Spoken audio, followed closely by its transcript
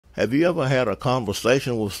Have you ever had a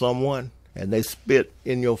conversation with someone and they spit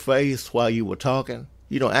in your face while you were talking?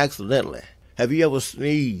 Accidentally. Have you ever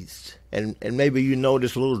sneezed and maybe you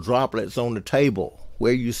noticed little droplets on the table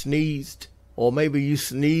where you sneezed? Or maybe you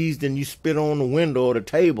sneezed and you spit on the window or the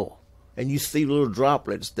table and you see little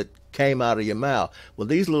droplets that came out of your mouth. Well,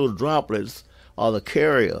 these little droplets are the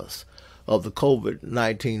carriers of the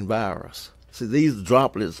COVID-19 virus. See, these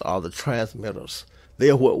droplets are the transmitters.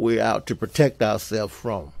 They're what we're out to protect ourselves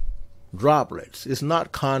from. Droplets. It's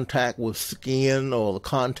not contact with skin or the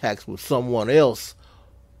contacts with someone else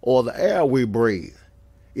or the air we breathe.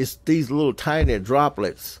 It's these little tiny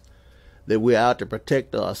droplets that we're out to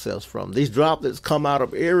protect ourselves from. These droplets come out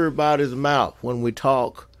of everybody's mouth when we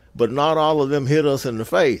talk, but not all of them hit us in the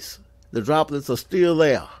face. The droplets are still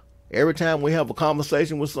there. Every time we have a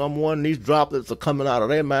conversation with someone, these droplets are coming out of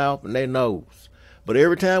their mouth and their nose. But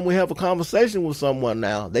every time we have a conversation with someone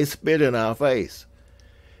now, they spit in our face.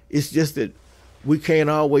 It's just that we can't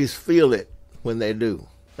always feel it when they do.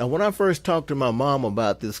 Now, when I first talked to my mom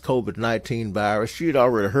about this COVID-19 virus, she'd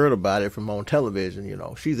already heard about it from on television,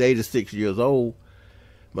 She's 86 years old.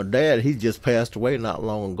 My dad, he just passed away not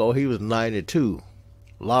long ago. He was 92.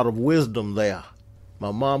 A lot of wisdom there.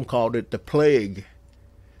 My mom called it the plague.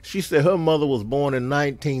 She said her mother was born in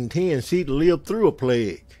 1910. She'd lived through a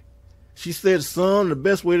plague. She said, son, the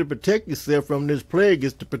best way to protect yourself from this plague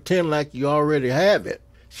is to pretend like you already have it.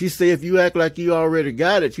 She said, if you act like you already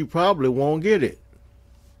got it, you probably won't get it.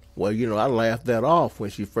 Well, I laughed that off when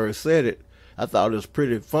she first said it. I thought it was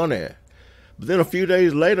pretty funny. But then a few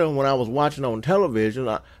days later, when I was watching on television,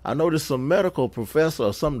 I noticed some medical professor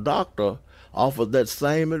or some doctor offered that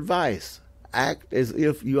same advice. Act as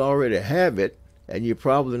if you already have it, and you're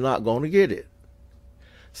probably not going to get it.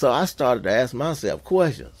 So I started to ask myself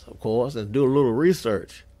questions, of course, and do a little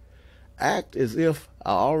research. Act as if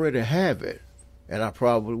I already have it, and I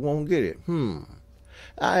probably won't get it.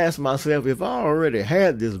 I asked myself, if I already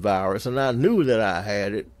had this virus and I knew that I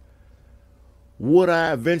had it, would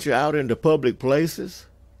I venture out into public places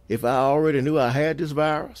if I already knew I had this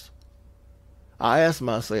virus? I asked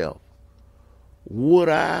myself, would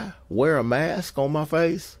I wear a mask on my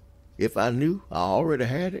face if I knew I already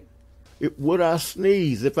had it? Would I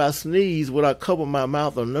sneeze? If I sneeze, would I cover my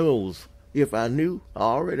mouth or nose if I knew I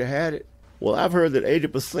already had it? Well, I've heard that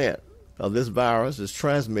 80% of this virus is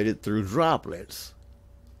transmitted through droplets.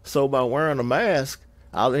 So by wearing a mask,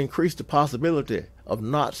 I'll increase the possibility of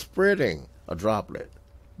not spreading a droplet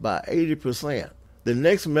by 80%. The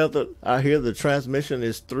next method I hear the transmission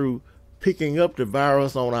is through picking up the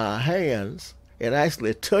virus on our hands and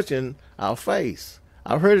actually touching our face.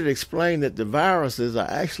 I've heard it explained that the viruses are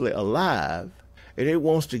actually alive and it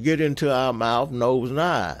wants to get into our mouth, nose, and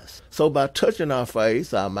eyes. So by touching our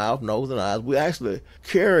face, our mouth, nose, and eyes, we're actually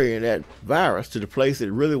carrying that virus to the place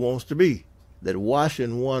it really wants to be. That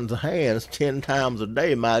washing one's hands 10 times a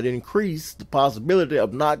day might increase the possibility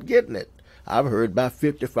of not getting it. I've heard by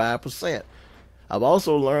 55%. I've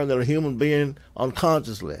also learned that a human being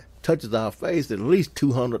unconsciously touches our face at least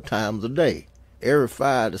 200 times a day. Every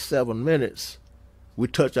 5 to 7 minutes, we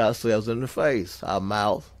touch ourselves in the face, our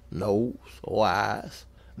mouth, nose, or eyes.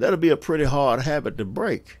 That'll be a pretty hard habit to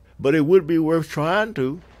break, but it would be worth trying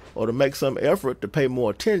to, or to make some effort to pay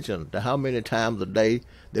more attention to how many times a day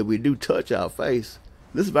that we do touch our face.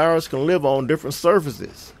 This virus can live on different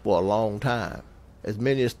surfaces for a long time, as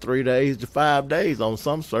many as 3 days to 5 days on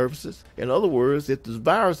some surfaces. In other words, if this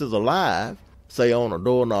virus is alive, say on a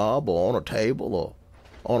doorknob or on a table or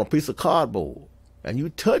on a piece of cardboard, and you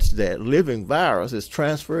touch that living virus, it's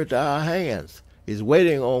transferred to our hands. It's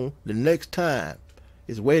waiting on the next time.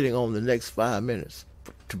 It's waiting on the next 5 minutes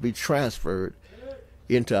to be transferred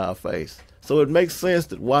into our face. So it makes sense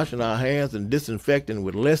that washing our hands and disinfecting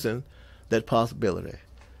would lessen that possibility.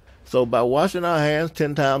 So by washing our hands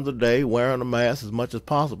 10 times a day, wearing a mask as much as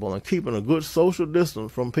possible, and keeping a good social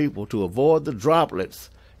distance from people to avoid the droplets,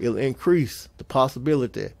 it'll increase the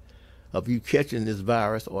possibility of you catching this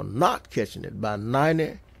virus or not catching it by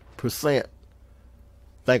 90%.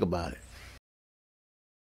 Think about it.